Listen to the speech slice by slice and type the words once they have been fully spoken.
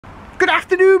Good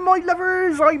afternoon, my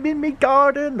lovers. I'm in my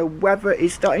garden. The weather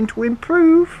is starting to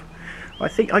improve. I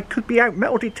think I could be out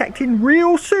metal detecting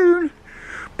real soon.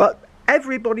 But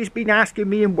everybody's been asking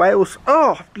me in Wales,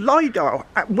 oh, LIDAR,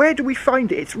 where do we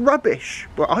find it? It's rubbish.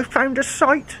 Well, I found a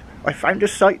site. I found a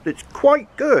site that's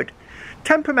quite good.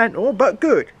 Temperamental, but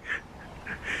good.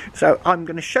 So I'm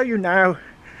going to show you now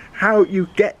how you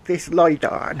get this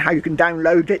LIDAR and how you can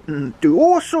download it and do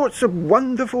all sorts of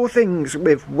wonderful things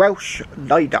with Welsh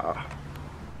LIDAR.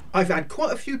 I've had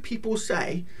quite a few people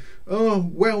say, oh,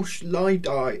 Welsh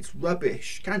LIDAR, it's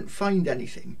rubbish, can't find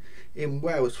anything in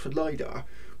Wales for LIDAR.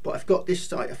 But I've got this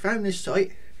site, I found this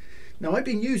site. Now I've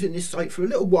been using this site for a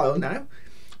little while now,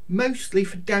 mostly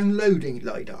for downloading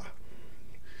LIDAR.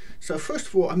 So first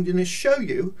of all, I'm going to show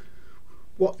you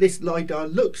what this LIDAR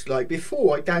looks like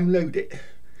before I download it.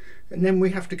 And then we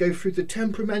have to go through the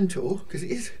temperamental, because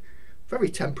it is very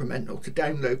temperamental to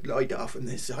download LIDAR from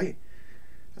this site,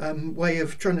 way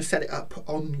of trying to set it up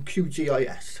on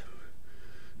QGIS.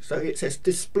 So it says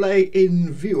display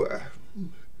in viewer.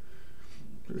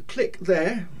 Click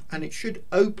there and it should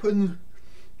open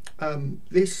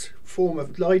this form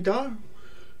of LIDAR.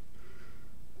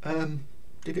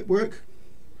 Did it work?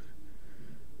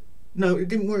 No, it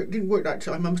didn't work. It didn't work that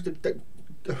time. I must have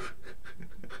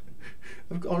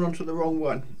I've gone onto the wrong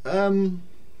one.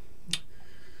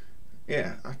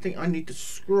 Yeah, I think I need to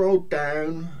scroll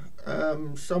down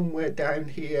somewhere down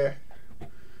here.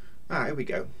 Here we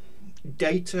go.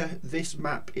 Data this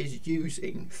map is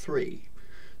using 3.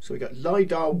 So we got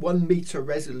LIDAR 1 meter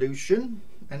resolution,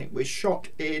 and it was shot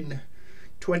in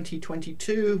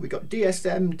 2022. We got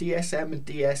DSM, DSM, and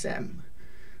DSM.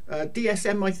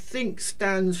 DSM I think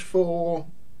stands for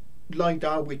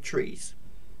LIDAR with trees.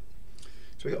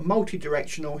 So we've got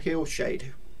multi-directional hill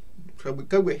shade. So we'll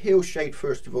go with hill shade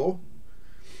first of all.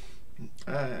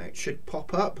 It should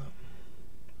pop up.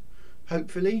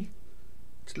 Hopefully.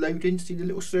 It's loading. See the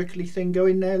little circly thing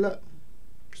going there, look.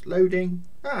 It's loading.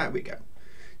 There we go.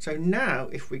 So now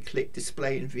if we click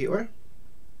display in viewer,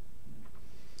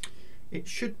 it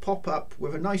should pop up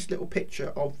with a nice little picture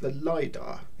of the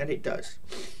LIDAR, and it does.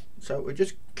 So we'll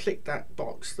just click that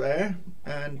box there,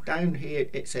 and down here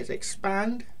it says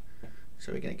expand.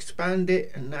 So we can expand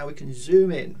it, and now we can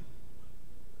zoom in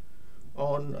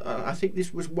on, I think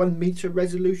this was 1 meter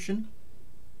resolution.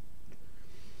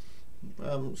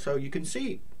 So you can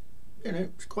see, you know,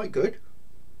 it's quite good.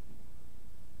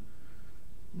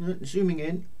 Zooming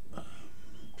in,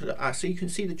 so you can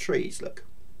see the trees, look,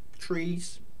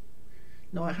 trees.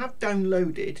 Now I have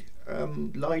downloaded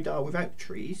LIDAR without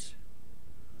trees.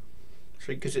 So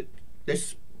because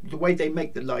the way they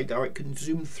make the LIDAR, it can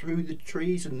zoom through the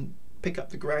trees and pick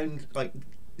up the ground, like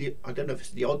I don't know if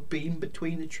it's the odd beam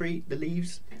between the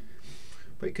leaves,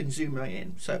 but it can zoom right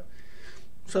in. So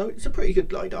it's a pretty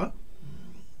good LIDAR.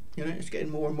 You know, it's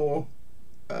getting more and more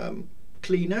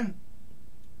cleaner.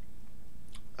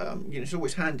 You know, it's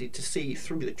always handy to see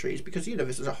through the trees, because you know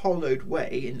there's a hollowed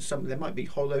way in some. There might be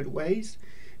hollowed ways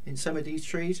in some of these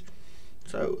trees.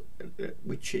 So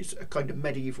which is a kind of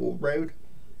medieval road.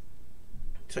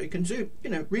 So you can zoom, you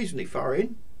know, reasonably far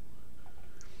in.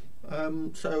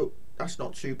 So that's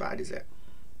not too bad, is it?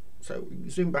 So we can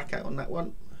zoom back out on that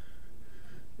one,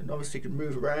 and obviously you can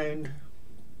move around.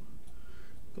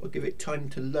 Got to give it time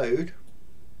to load.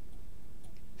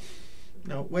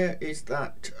 Now where is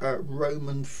that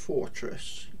Roman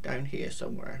fortress? Down here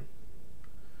somewhere.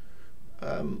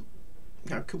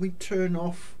 Now can we turn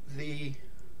off the...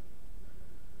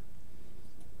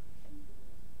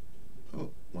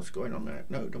 Oh, what's going on there?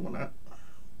 No, don't want that.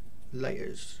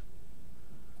 Layers.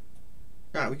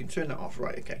 We can turn that off,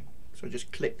 right? Okay. So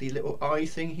just click the little eye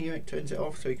thing here, it turns it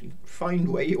off, so you can find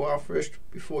where you are first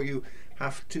before you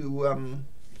have to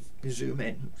zoom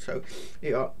in. So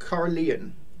here are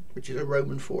Caerleon, which is a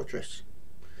Roman fortress,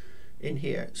 in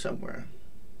here somewhere.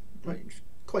 Right. It's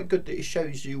quite good that it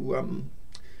shows you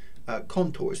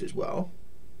contours as well.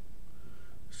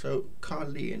 So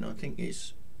Caerleon, I think,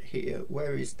 is here.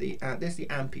 Where is the there's the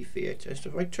amphitheatre. So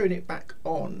if I turn it back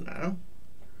on now,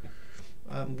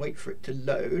 wait for it to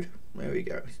load. There we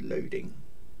go, it's loading.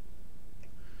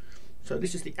 So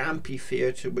this is the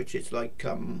amphitheatre, which is like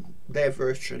their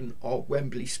version of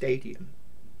Wembley Stadium.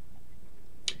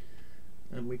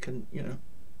 And we can, you know,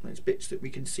 there's bits that we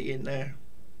can see in there.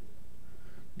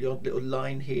 The odd little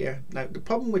line here. Now the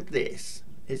problem with this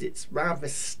is it's rather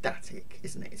static,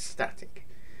 isn't it? It's static.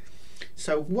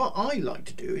 So what I like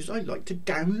to do is I like to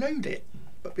download it.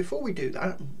 But before we do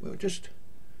that, we'll just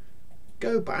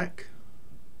go back.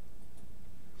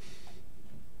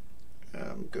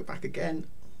 Go back again.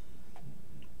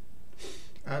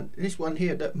 And this one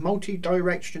here, the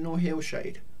multi-directional hill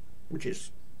shade. which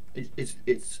is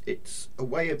it's a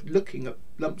way of looking at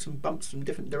lumps and bumps from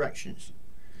different directions.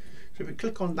 So if we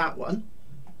click on that one,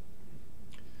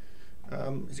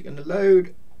 is it going to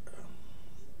load?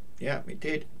 Yeah, it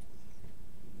did.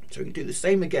 So we can do the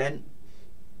same again.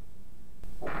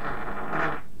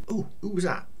 Oh, who was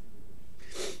that?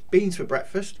 Beans for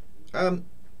breakfast.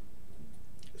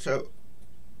 So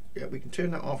yeah, we can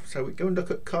turn that off. So we go and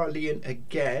look at Carleon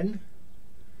again.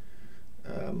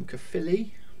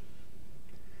 Caerphilly,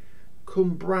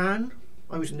 Cumbran.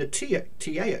 I was in the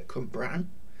TA at Cumbran,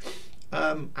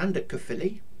 and at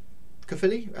Caerphilly,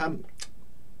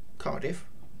 Cardiff.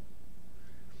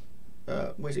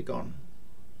 Where's it gone?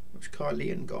 Where's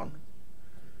Carleon gone?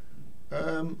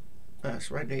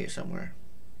 That's right here somewhere.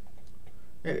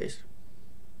 There it is.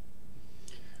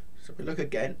 So we look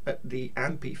again at the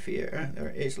amphitheatre. There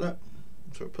it is, look.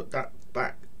 So we'll put that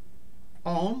back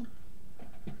on.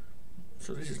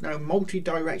 So this is now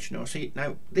multi-directional. See,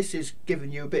 now this is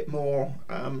giving you a bit more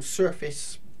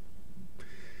surface.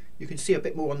 You can see a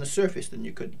bit more on the surface than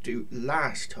you could do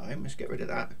last time. Let's get rid of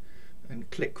that and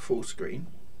click full screen.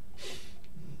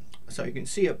 So you can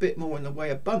see a bit more in the way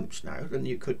of bumps now than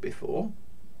you could before.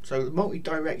 So the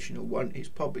multi-directional one is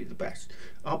probably the best.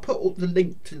 I'll put all the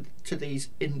link to these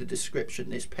in the description,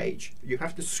 this page. You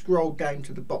have to scroll down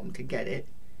to the bottom to get it.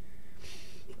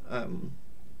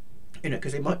 You know,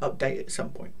 because they might update it at some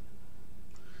point.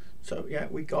 So yeah,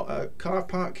 we got a car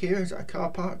park here. Is that a car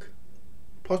park?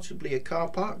 Possibly a car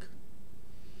park.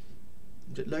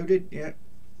 Is it loaded? Yeah.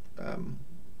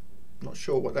 Not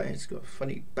sure what that is. It's got a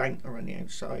funny bank around the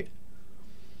outside.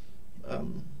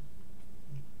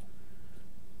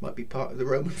 Might be part of the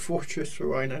Roman fortress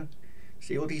for all I know.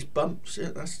 See all these bumps.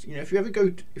 That's, you know, if you ever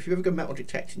go metal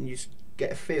detecting, you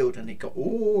get a field and it got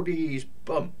all these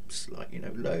bumps, like, you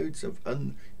know, loads of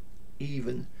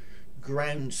uneven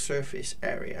ground surface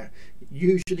area. It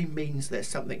usually means there's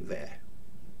something there.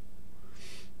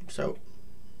 So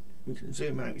we can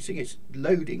zoom out. You see it's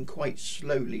loading quite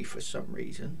slowly for some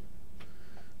reason.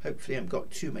 Hopefully I haven't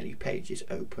got too many pages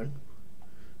open.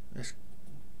 Let's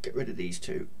get rid of these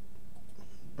two.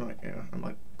 Right, yeah, I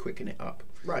might quicken it up.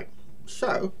 Right,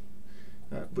 so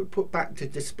we'll put back to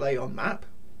display on map.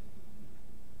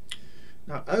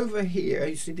 Now over here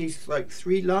you see these like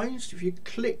 3 lines. If you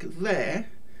click there,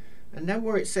 and then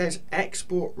where it says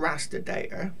export raster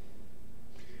data,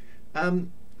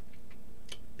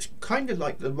 it's kind of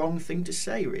like the wrong thing to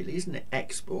say really, isn't it?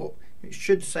 Export. It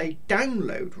should say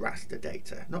download raster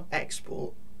data, not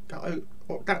export.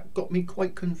 That got me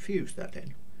quite confused, that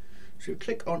then. So you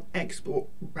click on export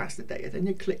raster data, then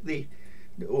you click the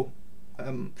little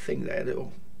thing there,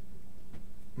 little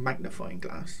magnifying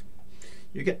glass.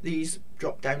 You get these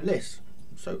drop down lists.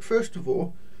 So first of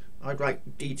all, I'd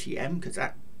write DTM because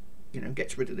that, you know,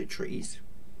 gets rid of the trees.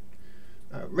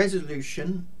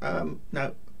 Resolution.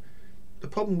 Now the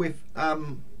problem with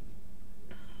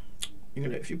you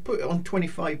know, if you put it on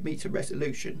 25 meter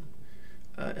resolution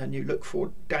and you look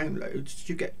for downloads,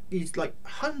 you get these like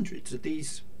hundreds of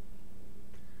these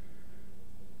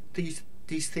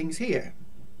things here.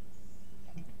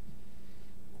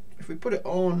 If we put it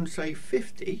on say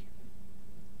 50,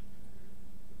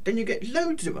 then you get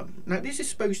loads of them. Now this is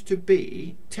supposed to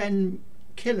be 10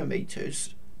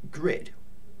 kilometers grid,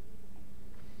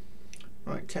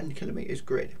 right? 10 kilometers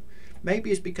grid.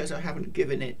 Maybe it's because I haven't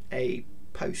given it a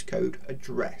postcode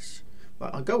address.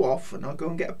 But I'll go off and I'll go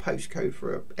and get a postcode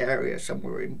for an area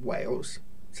somewhere in Wales,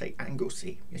 say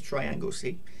Anglesey. Let's try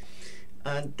Anglesey,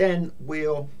 and then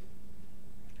we'll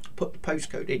put the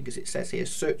postcode in because it says here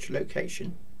search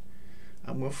location,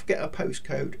 and we'll get a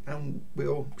postcode and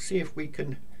we'll see if we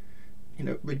can, you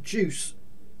know, reduce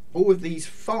all of these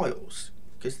files,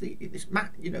 because this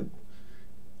map, you know,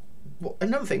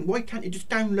 another thing, why can't you just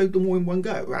download them all in one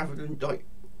go rather than like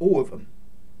all of them?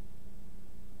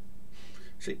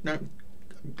 See, now,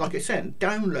 like I said,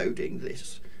 downloading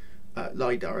this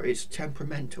LIDAR is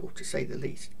temperamental, to say the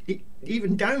least.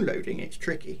 Even downloading it's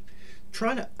tricky.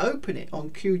 Trying to open it on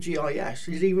QGIS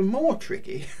is even more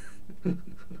tricky.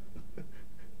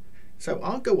 So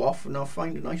I'll go off and I'll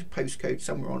find a nice postcode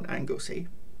somewhere on Anglesey,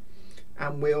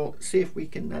 and we'll see if we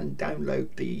can then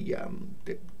download the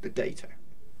data.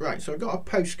 Right, so I got a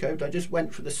postcode. I just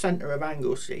went for the centre of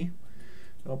Anglesey.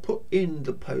 I'll put in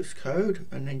the postcode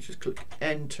and then just click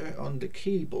enter on the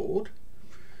keyboard,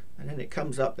 and then it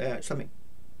comes up there. It's something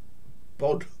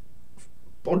Bodford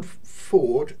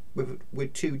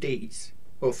with 2 D's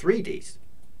or 3 D's.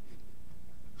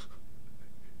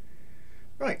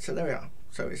 Right, so there we are.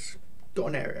 So it's got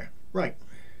an area. Right,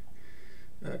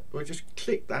 we'll just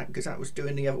click that because that was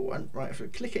doing the other one. Right, if I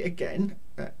click it again,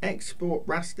 export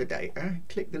raster data,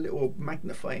 click the little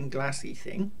magnifying glassy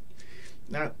thing.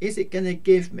 Now, is it going to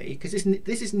give me, because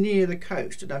this is near the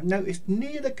coast, and I've noticed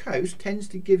near the coast tends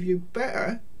to give you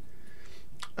better,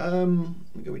 let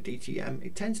me go with DTM,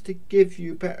 it tends to give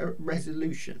you better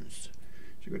resolutions.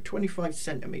 So we've got 25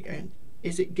 centimetre.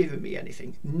 Is it giving me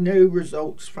anything? No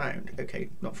results found.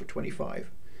 Okay, not for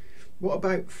 25. What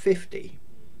about 50?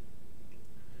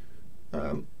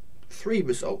 3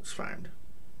 results found.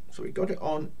 So we got it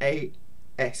on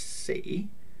ASC,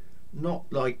 not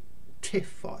like TIFF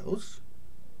files,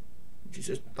 which is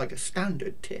just like a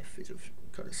standard TIFF. It's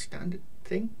got a standard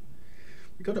thing.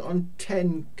 We got it on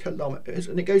 10 kilometers,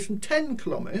 and it goes from 10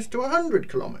 kilometers to 100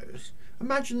 kilometers.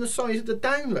 Imagine the size of the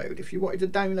download. If you wanted to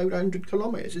download 100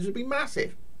 kilometers, it would be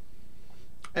massive.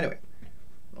 Anyway,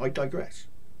 I digress.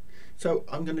 So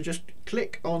I'm going to just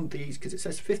click on these because it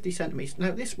says 50 centimeters.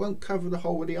 Now this won't cover the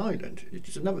whole of the island, which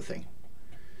is another thing.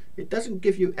 It doesn't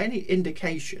give you any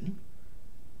indication.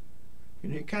 You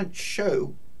know, you can't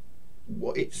show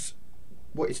what it's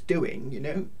doing. You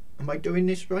know, am I doing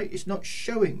this right? It's not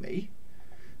showing me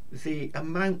the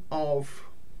amount of.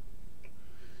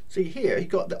 See here, you've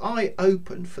got the eye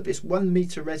open for this 1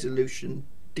 meter resolution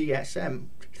DSM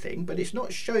thing, but it's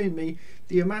not showing me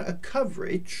the amount of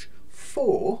coverage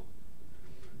for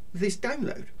this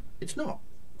download. It's not.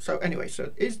 So anyway,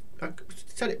 so I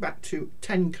set it back to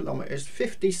 10 kilometers,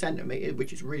 50 centimeters,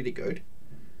 which is really good.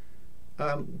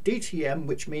 DTM,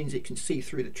 which means it can see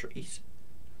through the trees.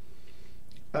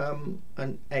 And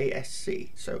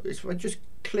ASC. So if I just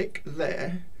click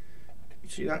there, you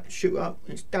see that shoot up,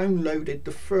 it's downloaded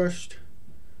the first.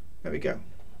 There we go.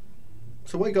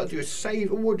 So what you got to do is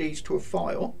save all these to a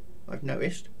file, I've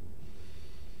noticed,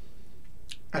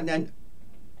 and then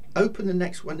open the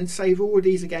next one and save all of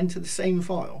these again to the same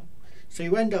file. So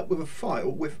you end up with a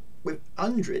file with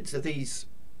hundreds of these,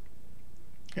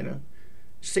 you know,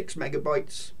 6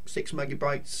 megabytes, 6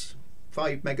 megabytes,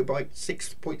 5 megabytes,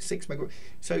 6.6 megabytes.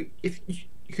 So if you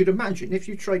could imagine if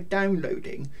you tried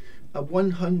downloading a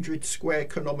 100 square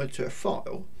kilometer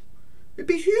file, it'd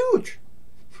be huge.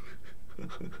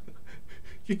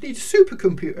 You'd need a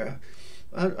supercomputer,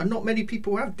 and not many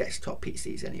people have desktop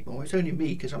PCs anymore. It's only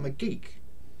me because I'm a geek.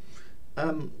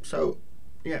 So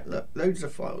yeah, look, loads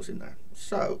of files in there.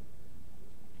 So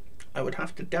I would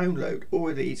have to download all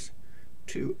of these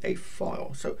to a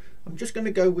file. So I'm just going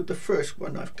to go with the first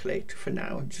one I've clicked for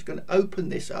now. I'm just going to open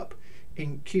this up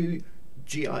in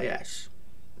QGIS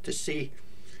to see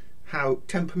how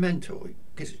temperamental,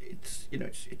 because it's, you know,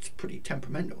 it's pretty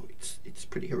temperamental. It's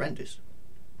pretty horrendous.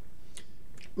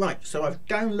 Right, so I've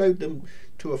downloaded them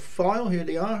to a file. Here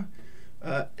they are.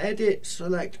 Edit,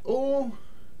 select all,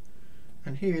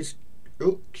 and here's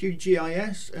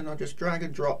QGIS, and I'll just drag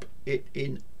and drop it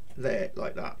in there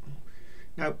like that.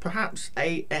 Now perhaps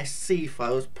ASC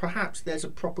files, perhaps there's a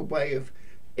proper way of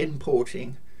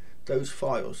importing those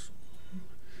files.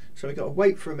 So we've got to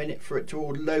wait for a minute for it to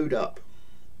all load up.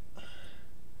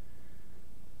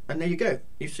 And there you go.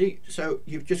 You see, so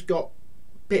you've just got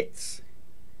bits.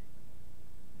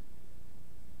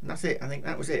 And that's it. I think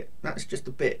that was it. That's just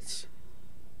the bits.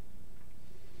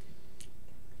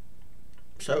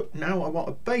 So now I want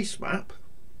a base map.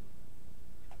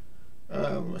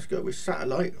 Let's go with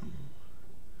satellite.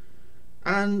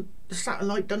 And the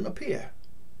satellite doesn't appear.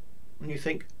 And you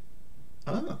think,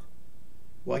 ah,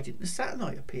 why didn't the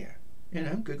satellite appear? You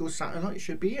know, Google Satellite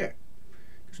should be here.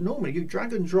 Because normally you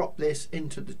drag and drop this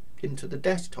into the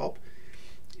desktop,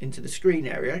 into the screen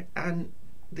area, and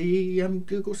the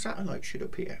Google Satellite should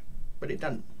appear, but it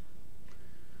doesn't.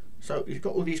 So you've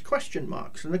got all these question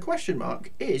marks, and the question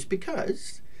mark is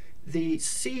because the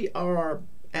CRS,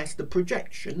 the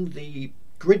projection, the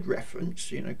grid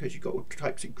reference, you know, because you've got all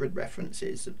types of grid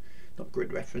references, and not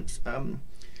grid reference,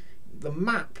 the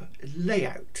map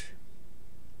layout,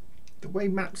 the way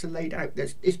maps are laid out,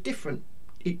 is different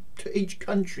to each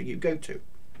country you go to.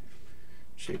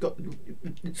 So you've got,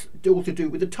 it's all to do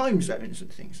with the time zones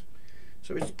and things.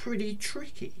 So it's pretty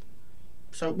tricky.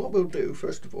 So what we'll do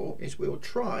first of all is we'll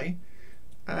try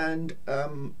and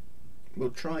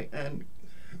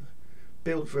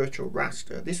build virtual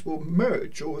raster. This will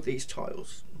merge all of these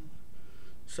tiles.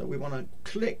 So we want to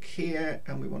click here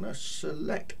and we want to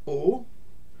select all.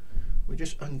 We'll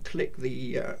just unclick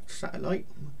the satellite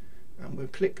and we'll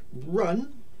click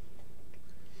run,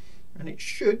 and it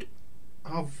should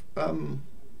have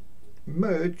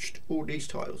merged all these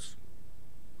tiles,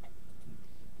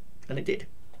 and it did.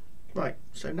 Right,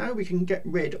 so now we can get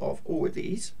rid of all of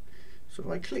these. So if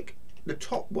I click the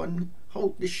top one,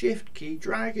 hold the shift key,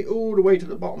 drag it all the way to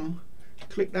the bottom,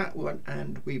 click that one,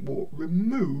 and we will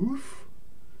remove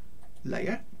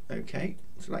layer. Okay,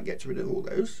 so that gets rid of all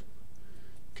those.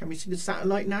 Can we see the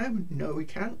satellite now? No, we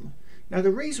can't. Now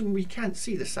the reason we can't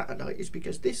see the satellite is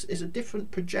because this is a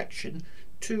different projection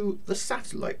to the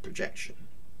satellite projection.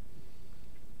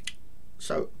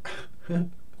 So what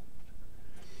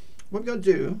we're going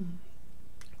to do,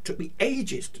 took me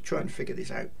ages to try and figure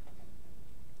this out.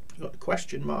 I've got the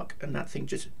question mark, and that thing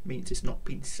just means it's not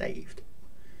been saved.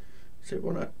 So we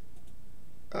want to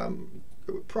go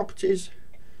with properties.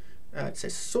 It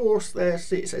says source there,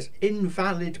 see it says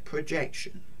invalid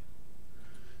projection.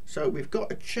 So we've got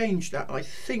to change that, I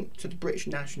think, to the British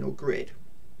National Grid.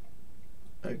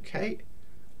 Okay,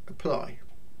 apply,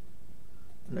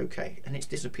 and okay, and it's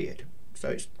disappeared. So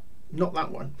it's not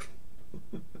that one.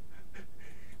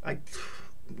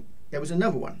 There was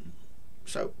another one.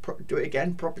 So do it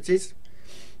again, properties.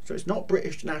 So it's not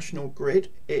British National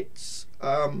Grid, it's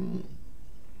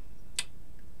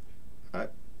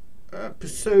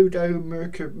Pseudo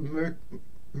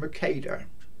Mercator,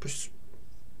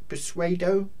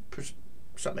 Persuado,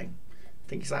 something. I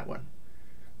think it's that one.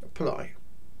 Apply.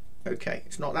 Okay,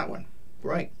 it's not that one.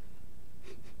 Right.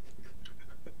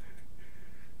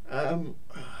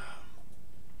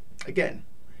 Again,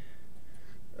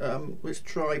 let's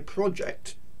try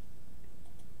project.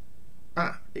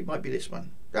 It might be this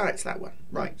one. It's that one.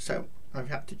 Right. So I've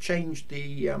had to change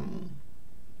the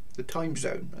time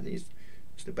zone. I think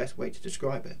it's the best way to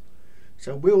describe it.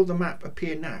 So will the map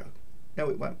appear now? No,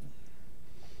 it won't.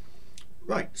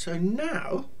 Right. So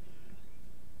now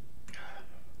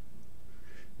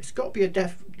it's got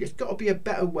to be a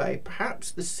better way.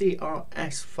 Perhaps the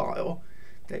CRS file.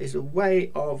 There is a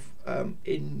way of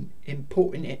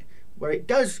importing it where it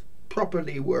does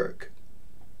properly work.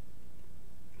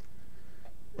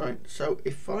 Right, so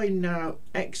if I now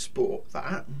export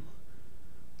that,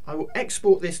 I will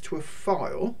export this to a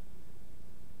file.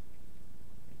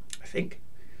 I think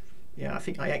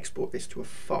I export this to a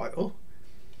file,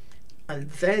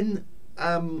 and then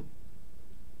I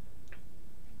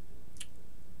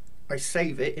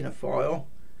save it in a file,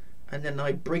 and then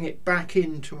I bring it back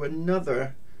into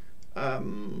another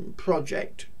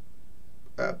project,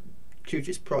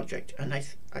 QGIS project, and I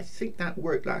think that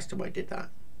worked last time I did that.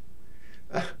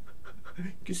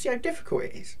 You can see how difficult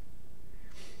it is.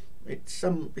 It's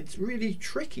really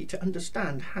tricky to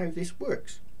understand how this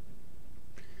works.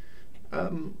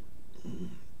 Layer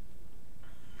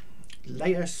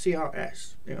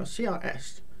CRS,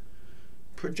 CRS,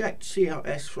 project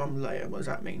CRS from layer. What does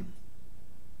that mean?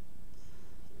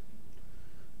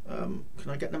 Can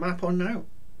I get the map on now?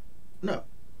 No.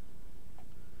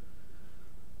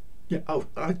 Yeah. Oh,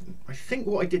 I think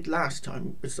what I did last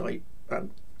time was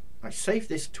I save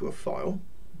this to a file,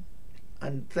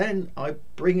 and then I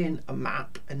bring in a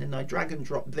map, and then I drag and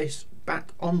drop this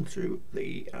back onto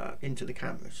the into the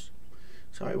canvas.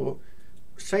 So I will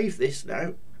save this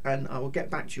now, and I will get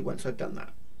back to you once I've done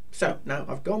that. So now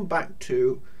I've gone back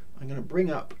to, I'm going to bring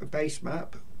up a base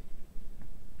map.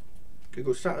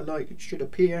 Google Satellite, it should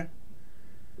appear.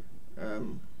 There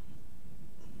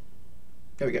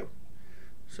we go.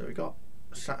 So we got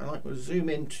satellite. We'll zoom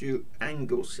into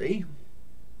Anglesey.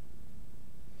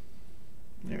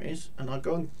 There it is, and I'll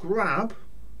go and grab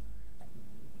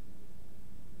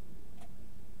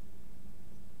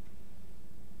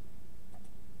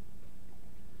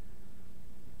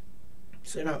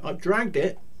so now I've dragged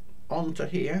it onto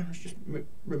here. Let's just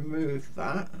remove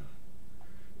that,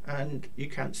 and you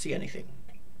can't see anything.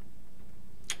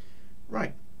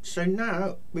 Right, so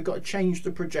now we've got to change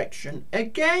the projection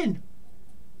again.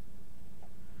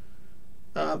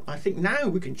 I think now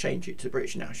we can change it to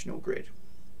British National Grid.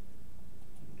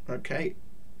 Okay,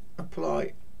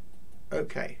 apply,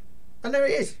 okay, and there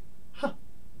it is. Huh.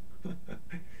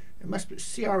 It must be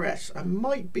CRS. There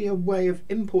might be a way of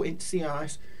importing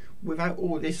CRS without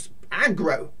all this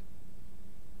aggro.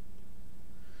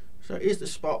 So here's the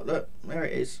spot, look, there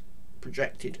it is,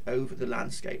 projected over the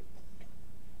landscape,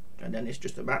 and then it's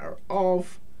just a matter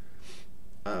of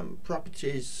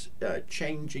properties,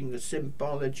 changing the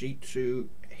symbology to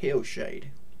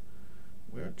hillshade.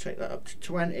 We'll take that up to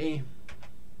 20.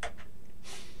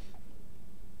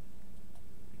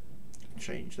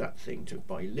 Change that thing to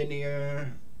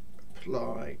bilinear,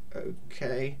 apply,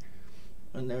 okay,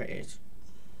 and there it is.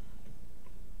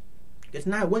 Because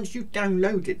now once you've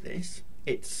downloaded this,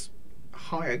 it's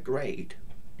higher grade,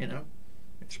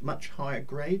 it's much higher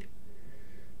grade,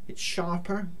 it's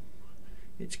sharper,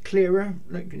 it's clearer.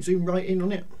 Look, you can zoom right in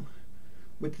on it.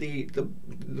 With the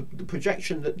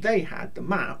projection that they had, the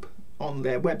map on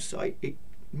their website, the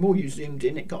more you zoomed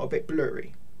in, it got a bit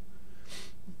blurry.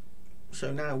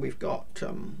 So now we've got,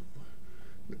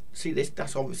 see this,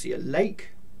 that's obviously a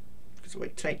lake. So I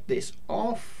take this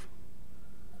off,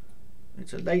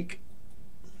 it's a lake.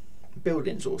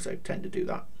 Buildings also tend to do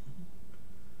that.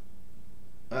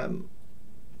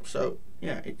 So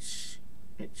yeah, it's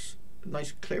a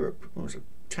nice clear, it's a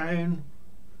town.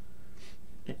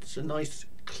 It's a nice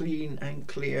clean and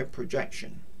clear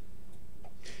projection.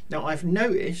 Now I've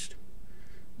noticed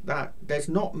that there's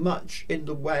not much in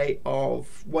the way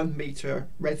of 1 meter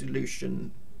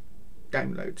resolution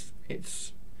downloads.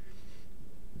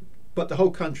 But the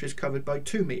whole country is covered by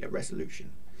 2 meter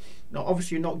resolution. Now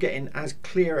obviously you're not getting as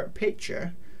clear a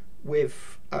picture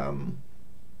with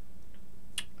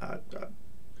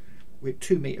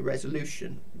 2 meter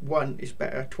resolution. 1 is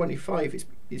better, 25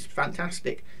 is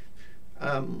fantastic,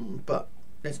 but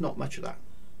there's not much of that.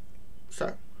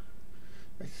 So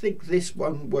I think this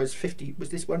one was 50, was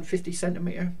this one 50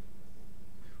 centimeter?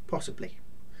 Possibly.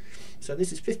 So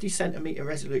this is 50 centimeter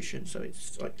resolution, so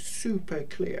it's like super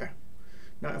clear.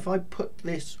 Now if I put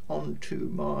this onto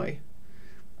my,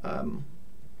 no,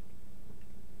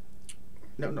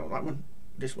 not that one,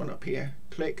 this one up here,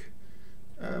 click,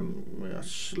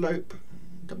 slope,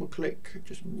 double click,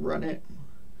 just run it,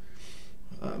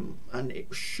 and it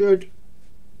should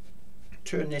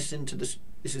turn this into this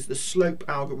is the slope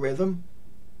algorithm.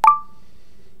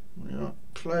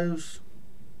 Close,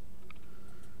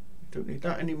 don't need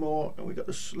that anymore, and we've got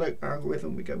the slope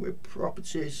algorithm. We go with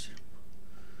properties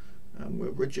and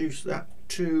we'll reduce that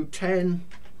to 10,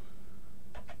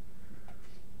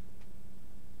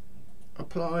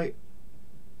 apply,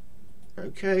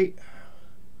 okay.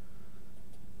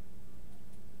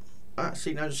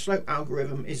 See, now the slope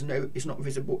algorithm is not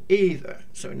visible either,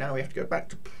 so now we have to go back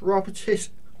to properties.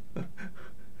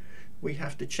 We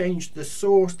have to change the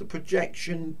source, the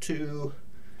projection, to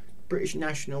British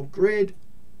National Grid.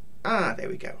 There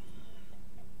we go.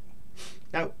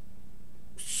 Now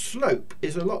slope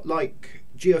is a lot like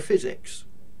geophysics.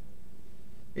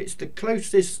 It's the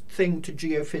closest thing to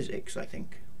geophysics, I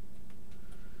think.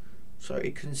 So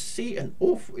it can see an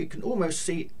awful, you can almost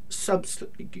see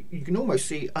you can almost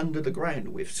see under the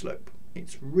ground with slope.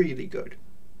 It's really good.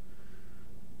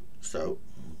 So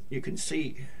you can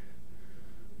see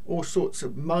all sorts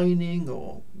of mining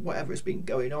or whatever has been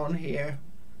going on here.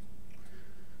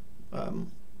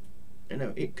 You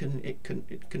know, it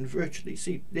can virtually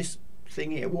see this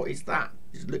thing here. What is that?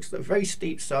 It looks like very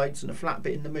steep sides and a flat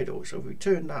bit in the middle. So if we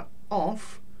turn that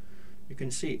off, you can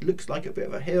see it looks like a bit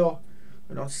of a hill,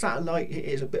 and on satellite it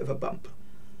is a bit of a bump.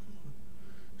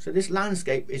 So this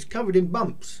landscape is covered in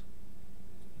bumps.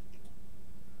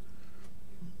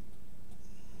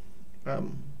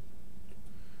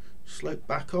 Slope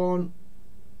back on.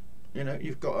 You know,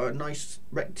 you've got a nice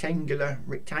rectilinear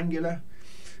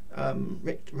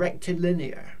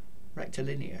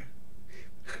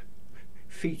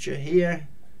feature here.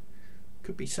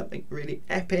 Could be something really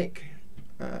epic.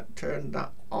 Turn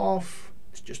that off.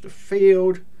 It's just a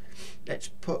field. Let's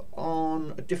put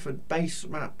on a different base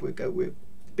map. We'll go with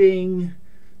Bing.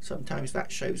 Sometimes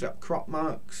that shows up crop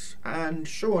marks, and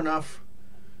sure enough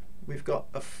we've got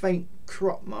a faint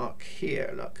crop mark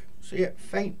here. Look, see it,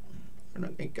 faint,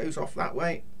 and it goes off that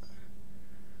way,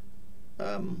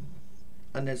 and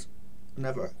there's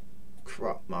another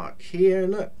crop mark here,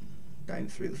 look, down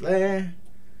through there,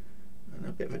 and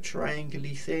a bit of a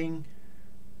triangle-y thing,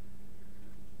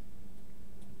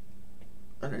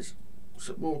 and there's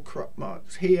some more crop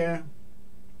marks here.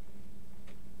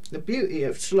 The beauty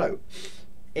of slope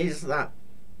is that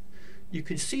you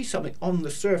can see something on the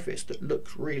surface that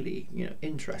looks really, you know,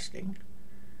 interesting,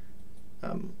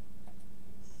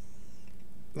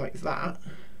 like that.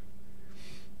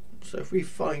 So if we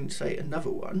find, say, another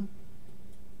one,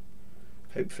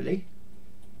 hopefully,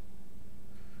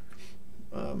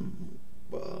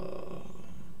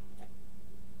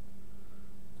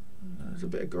 there's a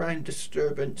bit of ground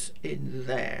disturbance in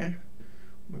there.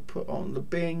 We put on the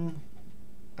Bing,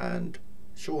 and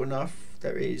sure enough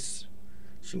there is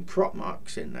some crop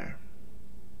marks in there.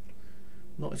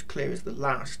 Not as clear as the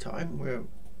last time. We'll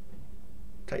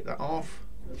take that off.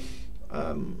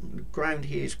 The ground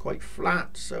here is quite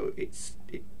flat, so it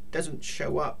doesn't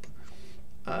show up.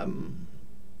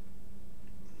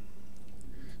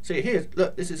 So here,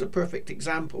 look, this is a perfect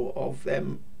example of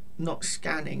them not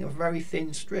scanning a very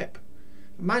thin strip.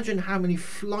 Imagine how many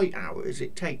flight hours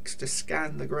it takes to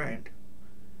scan the ground.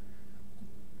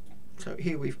 So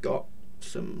here we've got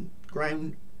some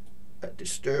ground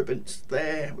disturbance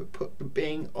there. We put the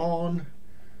Bing on,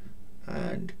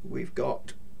 and we've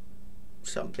got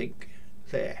something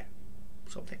there.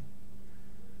 Something.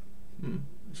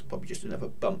 It's probably just another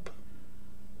bump.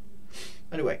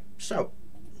 Anyway, so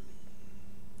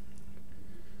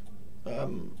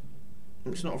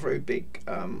it's not a very big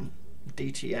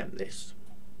DTM, this.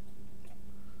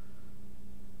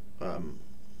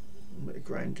 Bit of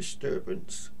ground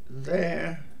disturbance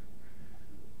there.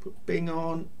 Put Bing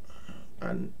on,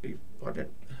 and I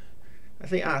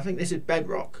think this is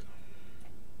bedrock.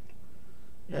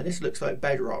 Yeah, this looks like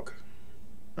bedrock.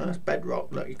 That's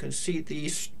bedrock. Look, you can see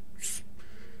the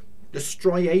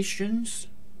striations,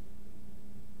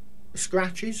 the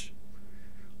scratches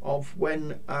of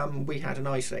when we had an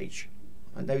ice age,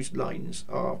 and those lines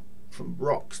are from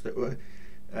rocks that were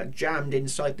jammed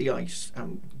inside the ice,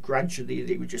 and gradually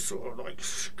they were just sort of like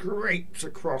scraped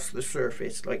across the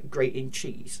surface like grating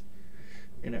cheese,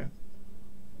 you know.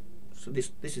 So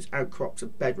this is outcrops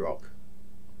of bedrock.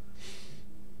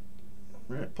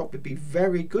 It'd probably be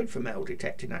very good for metal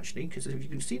detecting, actually, because if you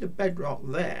can see the bedrock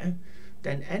there,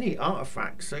 then any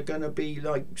artifacts are going to be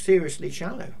like seriously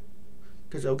shallow,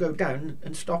 because they'll go down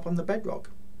and stop on the bedrock.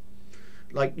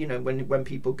 Like, you know, when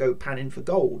people go panning for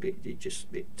gold,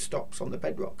 it stops on the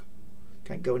bedrock.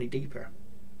 Can't go any deeper,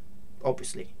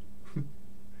 obviously.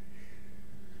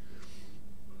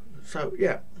 So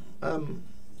yeah, a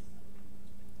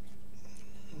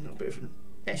little bit of an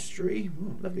estuary.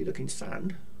 Ooh, lovely looking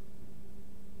sand.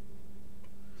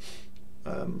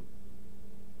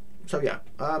 So yeah,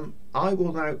 I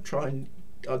will now try and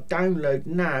download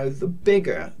now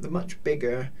the much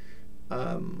bigger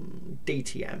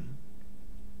DTM.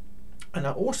 And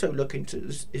I'll also look into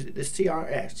this, is it the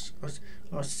CRS?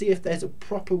 I'll see if there's a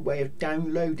proper way of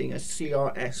downloading a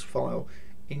CRS file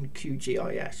in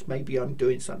QGIS. Maybe I'm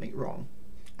doing something wrong.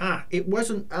 It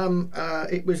wasn't.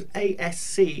 It was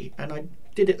ASC, and I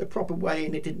did it the proper way,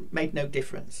 and it made no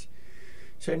difference.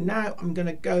 So now I'm going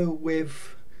to go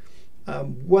with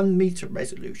 1 meter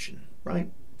resolution, right?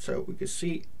 So we can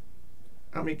see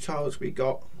how many tiles we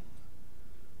got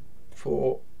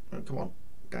for. Oh, come on.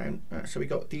 Down. So we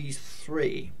got these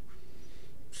 3.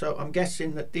 So I'm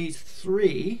guessing that these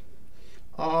 3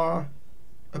 are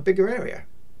a bigger area,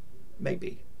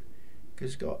 maybe,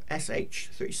 because it's got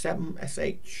SH37,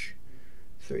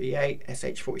 SH38,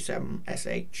 SH47,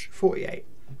 SH48.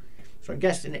 So I'm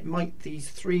guessing these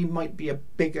 3 might be a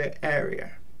bigger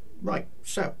area. Right,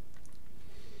 so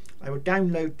I will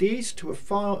download these to a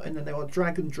file, and then I will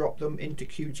drag and drop them into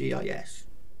QGIS.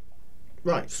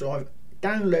 Right, so I've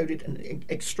downloaded and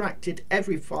extracted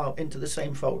every file into the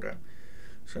same folder.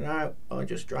 So now I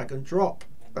just drag and drop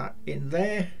that in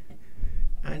there,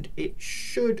 and it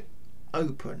should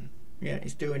open. Yeah,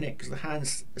 it's doing it because the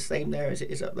hand's the same there as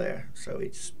it is up there, so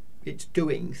it's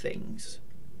doing things.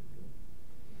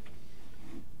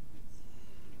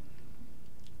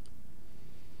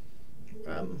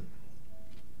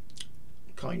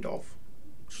 Kind of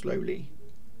slowly.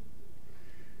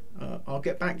 I'll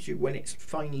get back to you when it's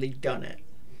finally done it.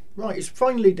 Right, it's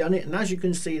finally done it, and as you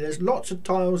can see, there's lots of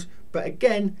tiles, but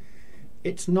again,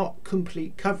 it's not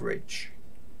complete coverage.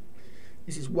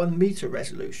 This is 1 meter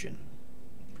resolution.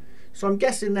 So I'm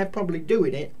guessing they're probably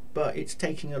doing it, but it's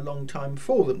taking a long time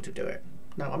for them to do it.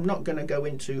 Now, I'm not going to go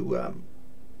into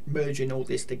merging all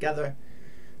this together,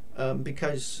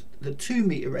 because the 2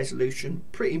 meter resolution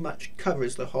pretty much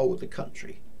covers the whole of the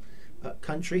country.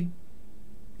 Country?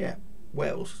 Yeah,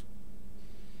 Wales.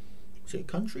 Is it a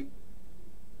country?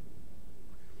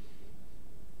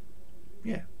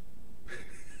 Yeah.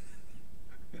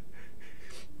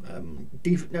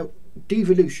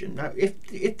 Devolution. Now,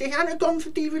 if they hadn't gone for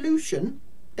devolution,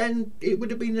 then it would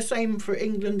have been the same for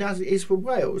England as it is for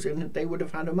Wales, and they would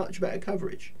have had a much better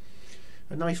coverage.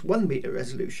 A nice 1 meter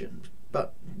resolution,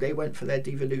 but they went for their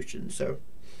devolution, so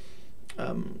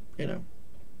you know,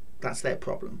 that's their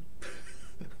problem.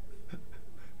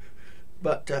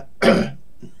 But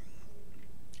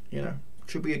you know,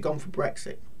 should we have gone for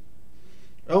Brexit?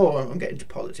 Oh, I'm getting to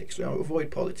politics. So I'll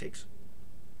avoid politics.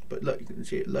 But look, you can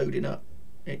see it loading up.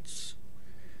 It's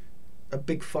a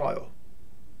big file,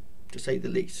 to say the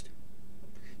least.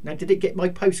 Now, did it get my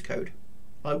postcode?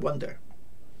 I wonder.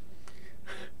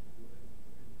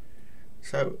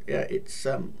 So yeah, it's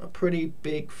a pretty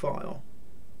big file.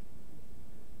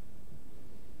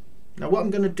 Now, what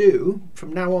I'm going to do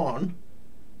from now on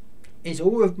is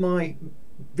all of my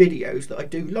videos that I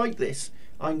do like this,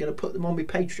 I'm going to put them on my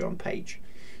Patreon page.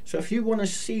 So if you want to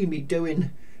see me doing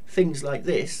things like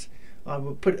this, I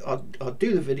will I'll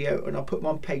do the video and I'll put them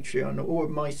on Patreon, all of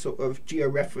my sort of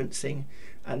georeferencing,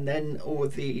 and then all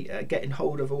of the getting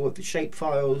hold of all of the shape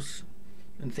files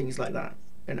and things like that,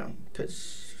 you know,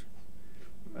 because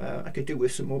I could do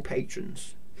with some more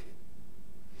patrons.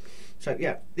 So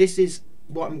yeah, this is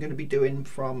what I'm going to be doing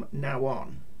from now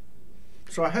on.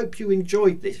 So I hope you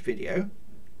enjoyed this video.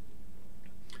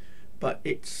 But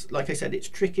it's, like I said, it's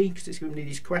tricky because it's giving me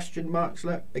these question marks,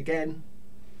 look, again.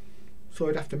 So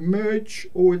I'd have to merge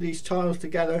all of these tiles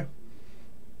together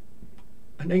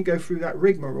and then go through that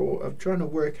rigmarole of trying to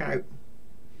work out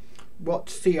what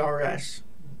CRS,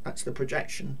 that's the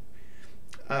projection,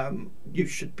 you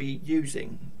should be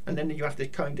using. And then you have to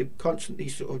kind of constantly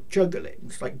sort of juggle it.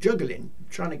 It's like juggling,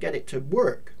 trying to get it to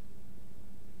work.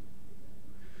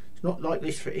 It's not like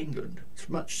this for England. It's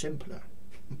much simpler.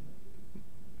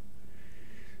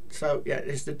 So yeah,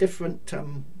 there's the different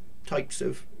types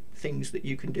of things that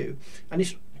you can do, and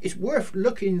it's worth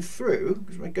looking through,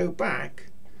 because I go back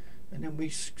and then we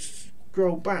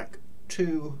scroll back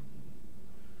to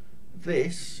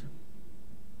this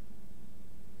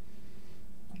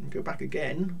and go back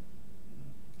again.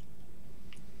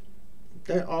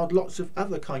 There are lots of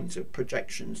other kinds of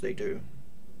projections they do,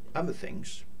 other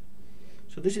things.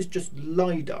 So this is just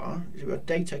LIDAR, it's a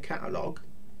data catalogue.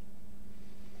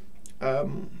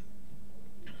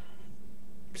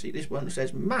 See, this one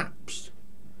says maps,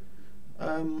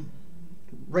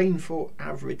 rainfall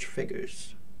average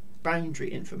figures,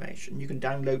 boundary information. You can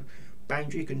download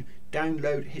boundary, you can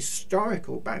download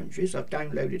historical boundaries. I've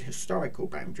downloaded historical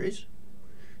boundaries,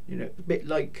 you know, a bit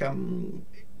like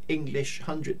English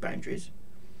 100 boundaries,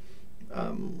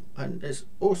 and there's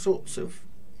all sorts of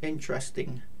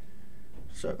interesting.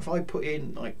 So if I put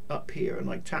in, like, up here and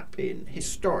I tap in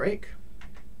historic,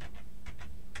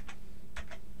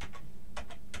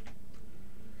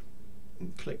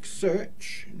 and click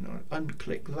search, and I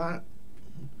unclick that,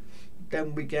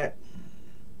 then we get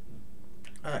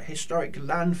historic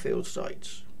landfill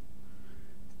sites,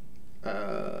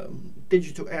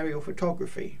 digital aerial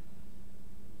photography.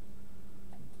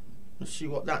 Let's see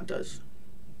what that does.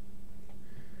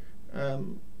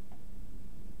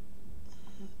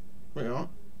 We are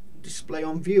display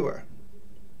on viewer,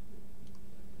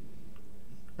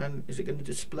 and is it going to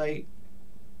display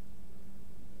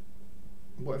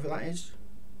whatever that is?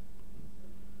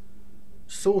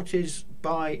 Sorted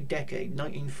by decade,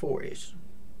 1940s.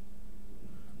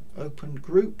 Open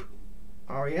group,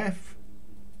 REF.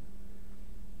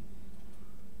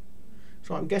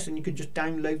 So I'm guessing you can just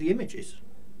download the images.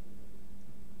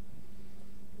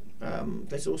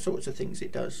 There's all sorts of things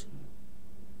it does.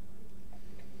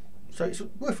 So it's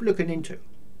worth looking into.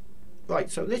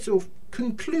 Right, so this will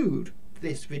conclude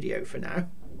this video for now,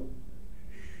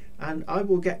 and I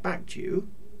will get back to you.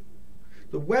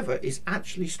 The weather is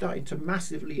actually starting to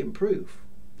massively improve.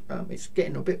 It's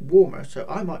getting a bit warmer, so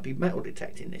I might be metal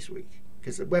detecting this week,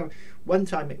 because the weather, one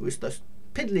time it was just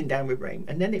piddling down with rain,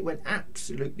 and then it went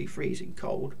absolutely freezing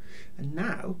cold, and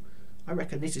now I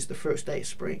reckon this is the first day of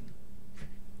spring.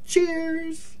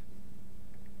 Cheers!